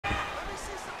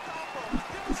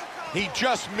He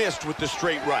just missed with the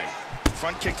straight right.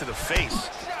 Front kick to the face.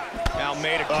 Now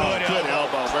made a good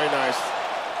elbow. Very nice.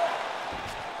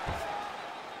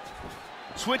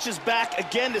 Switches back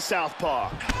again to southpaw.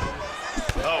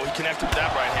 Oh, he connected with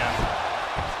that right hand.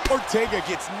 Ortega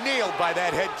gets nailed by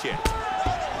that head kick.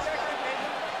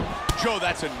 Joe,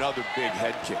 that's another big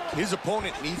head kick. His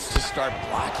opponent needs to start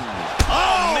blocking it.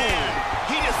 Oh, man!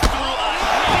 He just threw a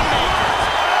haymaker.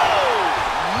 Oh,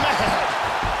 man!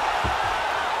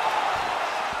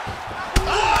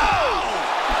 Oh!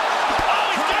 Oh,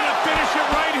 he's gonna finish it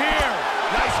right here.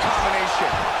 Nice combination.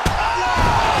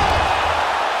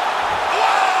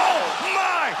 Oh,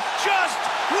 my! Just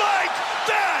like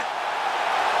that!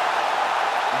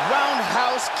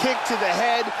 Roundhouse kick to the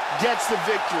head gets the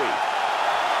victory.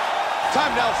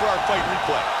 Time now for our fight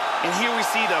replay. And here we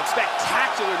see the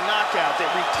spectacular knockout that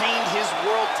retained his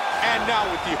world. And now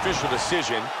with the official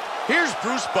decision, here's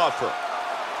Bruce Buffer.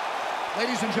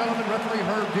 Ladies and gentlemen, referee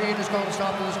Herb Dean has called a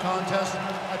stop to this contest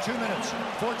at 2 minutes,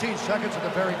 14 seconds of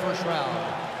the very first round.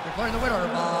 Declaring the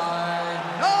winner by